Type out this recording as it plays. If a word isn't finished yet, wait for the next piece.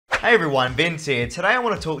Hey everyone, Vince here. Today I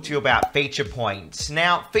want to talk to you about FeaturePoints.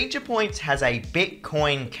 Now, FeaturePoints has a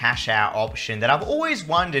Bitcoin cash out option that I've always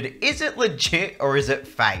wondered, is it legit or is it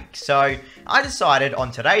fake? So I decided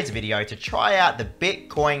on today's video to try out the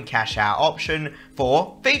Bitcoin cash out option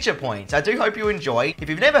for FeaturePoints. I do hope you enjoy. If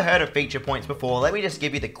you've never heard of FeaturePoints before, let me just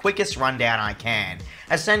give you the quickest rundown I can.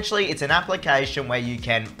 Essentially, it's an application where you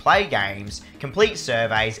can play games, complete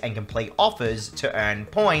surveys, and complete offers to earn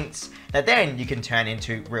points that then you can turn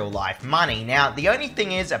into real life money. Now, the only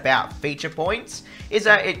thing is about FeaturePoints is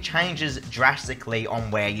that it changes drastically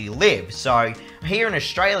on where you live. So here in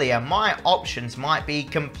Australia, my options might be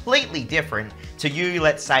completely different to you,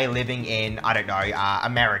 let's say, living in, I don't know,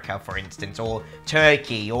 America, for instance, or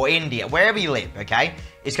Turkey or India, wherever you live, okay?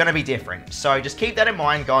 It's going to be different. So just keep that in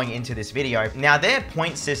mind going into this video. Now, their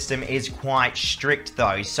point system is quite strict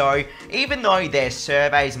though. So even though their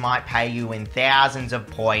surveys might pay you in thousands of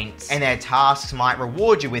points and their tasks might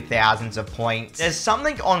reward you with thousands of points, there's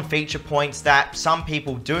something on FeaturePoints that some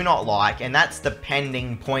people do not like, and that's the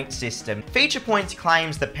pending point system. FeaturePoints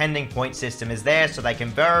claims the pending point system is there so they can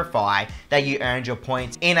verify that you earned your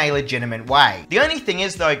points in a legitimate way. The only thing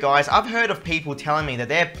is though, guys, I've heard of people telling me that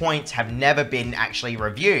their points have never been actually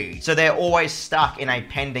reviewed, so they're always stuck in a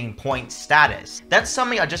pending point status. That's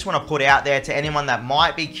something I just want to put out there to anyone that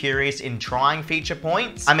might be curious in trying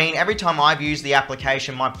FeaturePoints. I mean, every time I've used the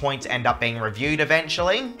application, my points end up being reviewed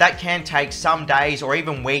eventually. That can take some days or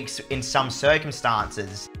even weeks in some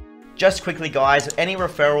circumstances. Just quickly guys, any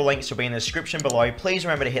referral links will be in the description below. Please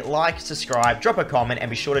remember to hit like, subscribe, drop a comment, and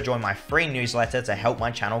be sure to join my free newsletter to help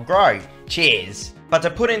my channel grow. Cheers! But to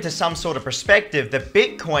put into some sort of perspective, the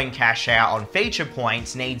Bitcoin cash out on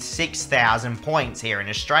FeaturePoints needs 6,000 points here in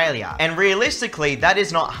Australia. And realistically, that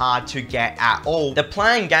is not hard to get at all. The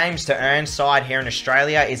playing games to earn side here in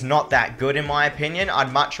Australia is not that good in my opinion.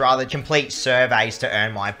 I'd much rather complete surveys to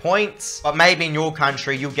earn my points. But maybe in your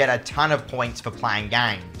country, you'll get a ton of points for playing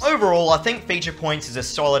games. Overall, I think FeaturePoints is a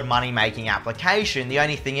solid money-making application. The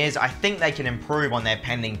only thing is, I think they can improve on their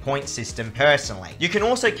pending point system personally. You can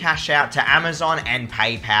also cash out to Amazon and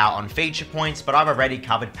PayPal on FeaturePoints, but I've already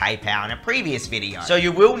covered PayPal in a previous video. So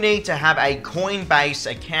you will need to have a Coinbase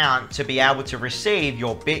account to be able to receive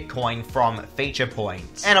your Bitcoin from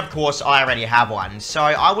FeaturePoints. And of course, I already have one. So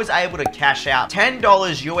I was able to cash out $10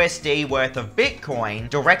 USD worth of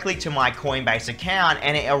Bitcoin directly to my Coinbase account,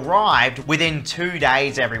 and it arrived within 2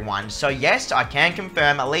 days, everyone. So yes, I can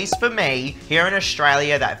confirm, at least for me, here in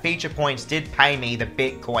Australia, that FeaturePoints did pay me the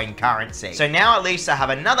Bitcoin currency. So now at least I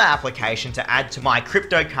have another application to add to my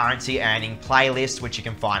cryptocurrency earning playlist, which you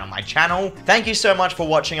can find on my channel. Thank you so much for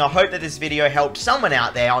watching. I hope that this video helped someone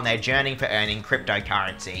out there on their journey for earning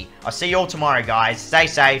cryptocurrency. I'll see you all tomorrow, guys. Stay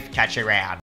safe. Catch you around.